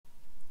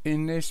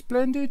In this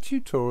Blender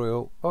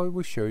tutorial, I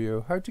will show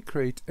you how to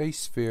create a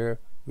sphere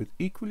with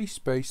equally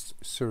spaced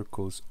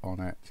circles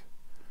on it.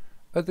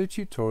 Other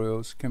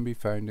tutorials can be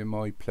found in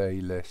my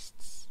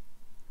playlists.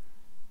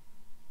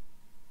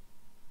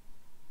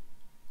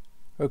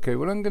 Okay,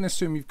 well, I'm going to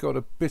assume you've got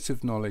a bit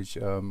of knowledge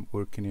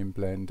working in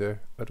Blender,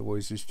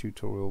 otherwise this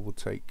tutorial will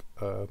take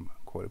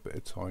quite a bit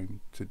of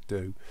time to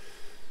do.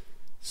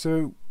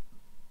 So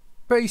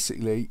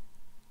basically,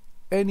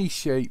 any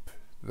shape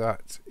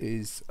that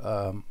is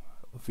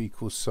of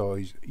equal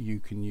size you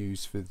can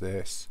use for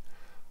this,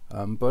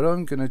 but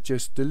I'm going to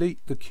just delete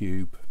the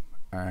cube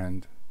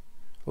and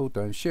hold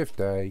down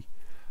Shift A,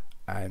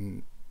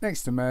 and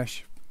next to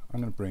mesh I'm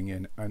going to bring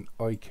in an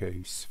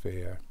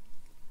icosphere.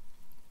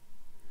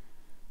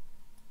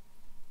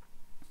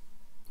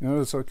 Now,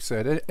 as like I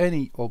said,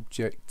 any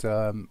object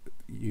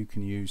you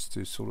can use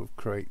to sort of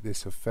create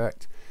this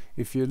effect.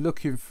 If you're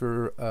looking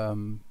for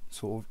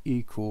sort of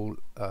equal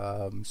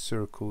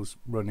circles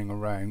running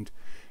around,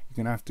 you're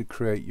going to have to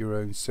create your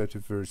own set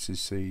of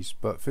vertices,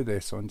 but for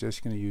this I'm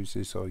just going to use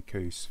this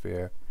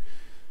icosphere.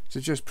 So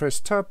just press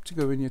tab to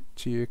go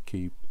into your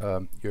key,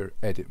 your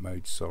edit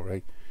mode,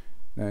 sorry,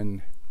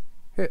 then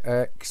hit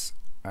X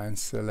and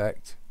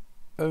select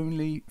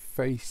only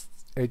face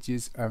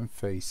edges and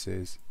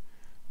faces.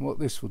 And what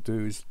this will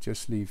do is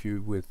just leave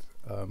you with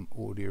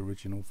all the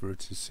original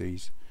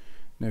vertices.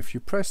 Now if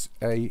you press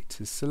A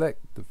to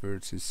select the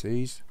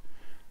vertices,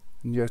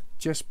 and you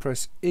just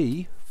press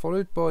E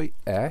followed by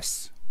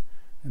S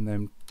and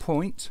then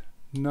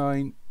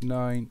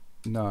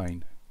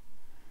 0.999,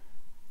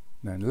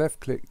 then left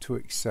click to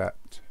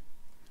accept.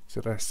 So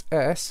that's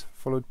S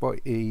followed by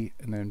E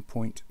and then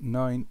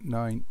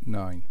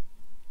 0.999.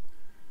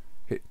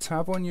 Hit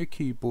tab on your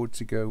keyboard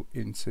to go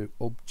into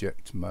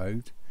object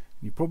mode.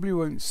 You probably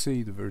won't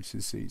see the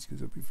vertices because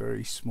they'll be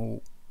very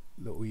small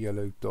little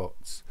yellow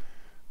dots,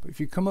 but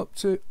if you come up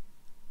to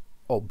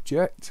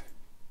object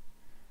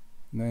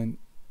and then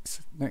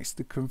next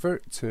to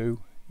convert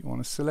to, you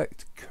want to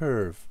select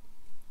curve,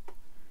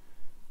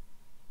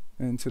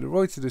 and to the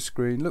right of the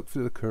screen look for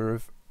the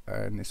curve,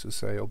 and this will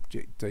say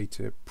object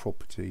data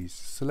properties.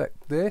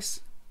 Select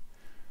this,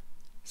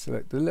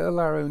 select the little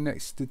arrow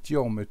next to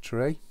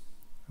geometry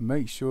and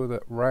make sure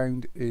that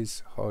round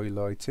is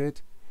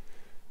highlighted.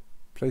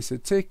 Place a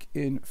tick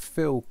in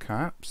fill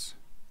caps.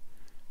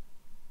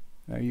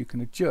 Now you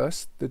can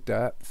adjust the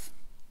depth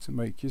to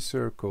make your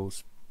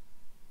circles.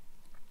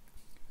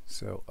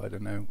 So I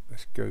don't know,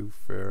 let's go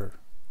for,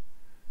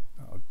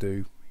 that'll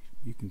do.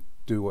 You can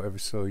do whatever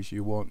size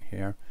you want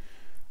here,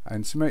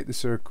 and to make the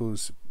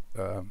circles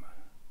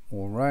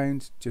more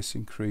round, just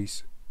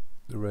increase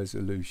the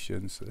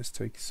resolution. So let's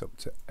take this up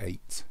to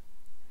 8.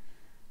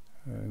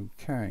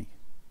 Okay,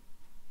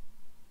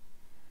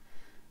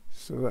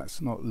 so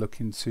that's not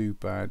looking too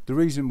bad. The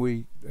reason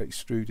we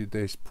extruded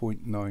this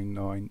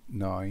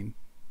 0.999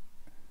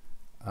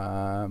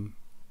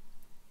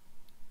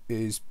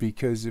 is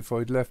because if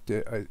I'd left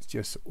it as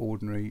just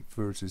ordinary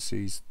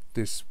vertices,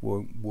 this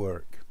won't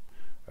work.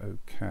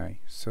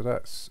 Okay, so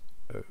that's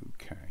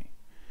okay.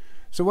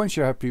 So once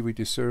you're happy with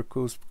your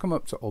circles, come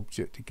up to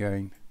object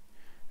again,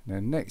 and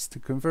then next to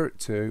convert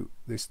to,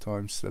 this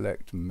time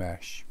select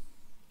mesh.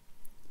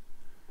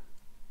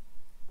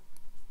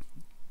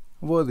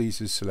 While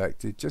these are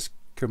selected, just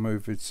come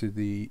over to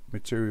the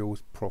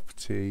materials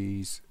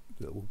properties,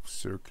 little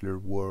circular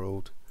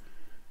world,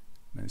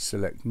 and then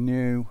select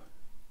new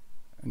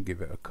and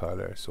give it a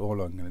color. So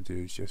all I'm going to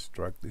do is just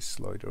drag this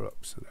slider up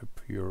so they're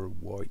pure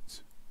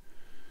white.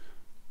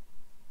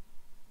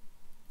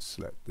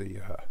 Select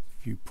the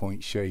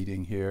viewpoint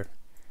shading here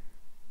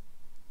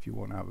if you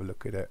want to have a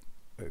look at it.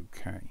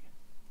 Okay,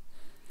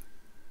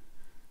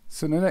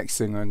 so the next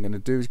thing I'm going to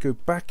do is go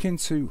back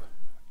into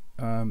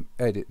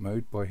edit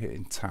mode by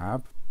hitting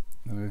tab,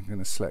 and I'm going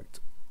to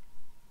select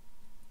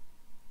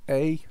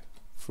A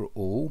for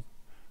all.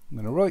 I'm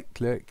going to right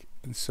click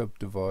and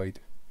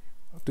subdivide.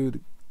 I'll do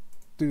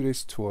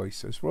this twice.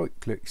 So it's right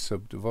click,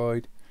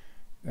 subdivide,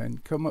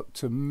 and come up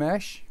to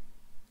mesh,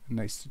 and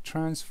next to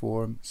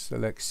transform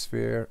select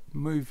sphere,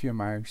 move your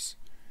mouse,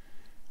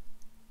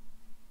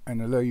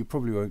 and although you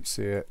probably won't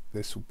see it,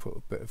 this will put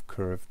a bit of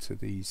curve to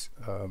these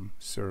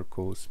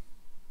circles.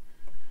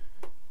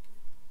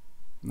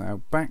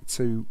 Now back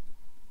to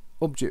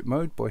object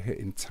mode by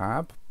hitting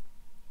tab,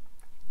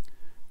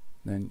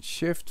 then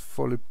shift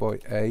followed by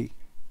A,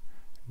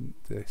 and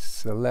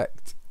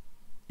select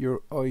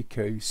your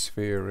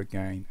icosphere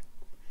again,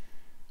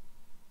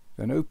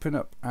 then open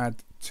up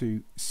add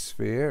to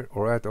sphere,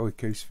 or add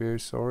icosphere,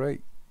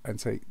 sorry, and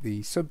take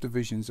the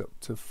subdivisions up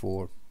to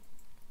 4.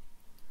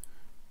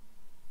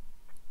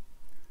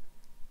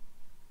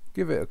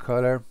 Give it a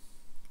color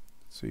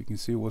so you can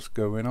see what's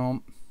going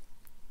on.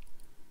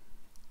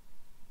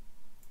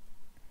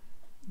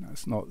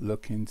 That's not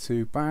looking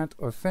too bad,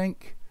 I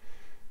think.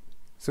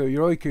 So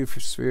your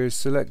icosphere is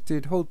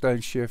selected, hold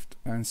down shift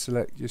and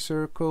select your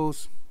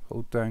circles,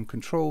 hold down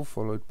control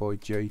followed by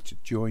J to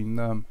join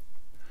them,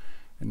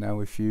 and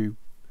now if you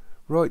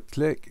right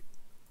click,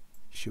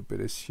 you should be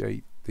able to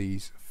shape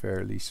these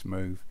fairly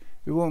smooth.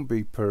 It won't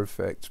be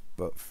perfect,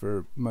 but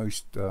for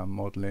most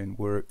modeling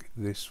work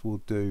this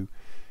will do.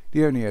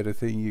 The only other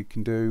thing you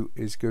can do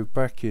is go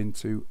back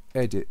into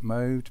edit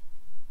mode,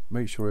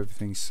 make sure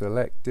everything's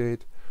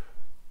selected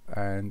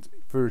and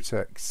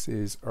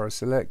vertices are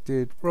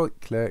selected, right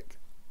click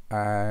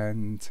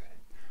and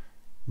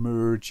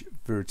merge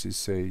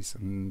vertices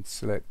and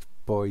select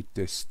by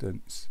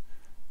distance.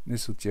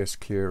 This will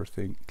just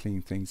clean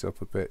things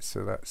up a bit,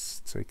 so that's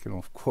taken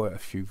off quite a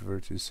few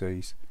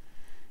vertices.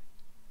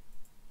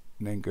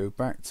 And then go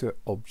back to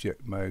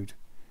object mode.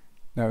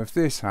 Now if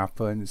this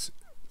happens,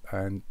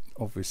 and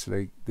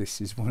obviously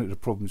this is one of the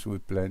problems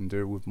with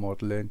Blender with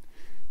modeling,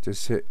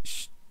 just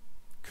hit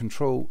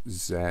Control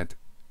Z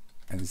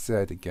and Z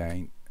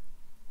again,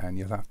 and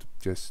you'll have to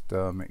just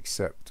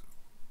accept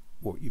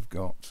what you've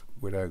got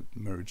without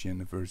merging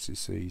the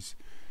vertices.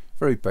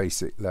 Very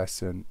basic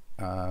lesson.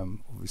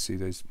 Obviously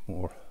there's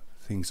more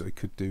things I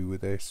could do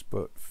with this,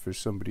 but for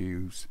somebody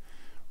who's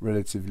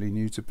relatively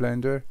new to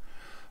Blender,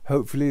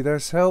 hopefully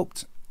that's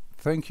helped.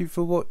 Thank you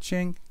for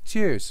watching.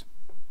 Cheers.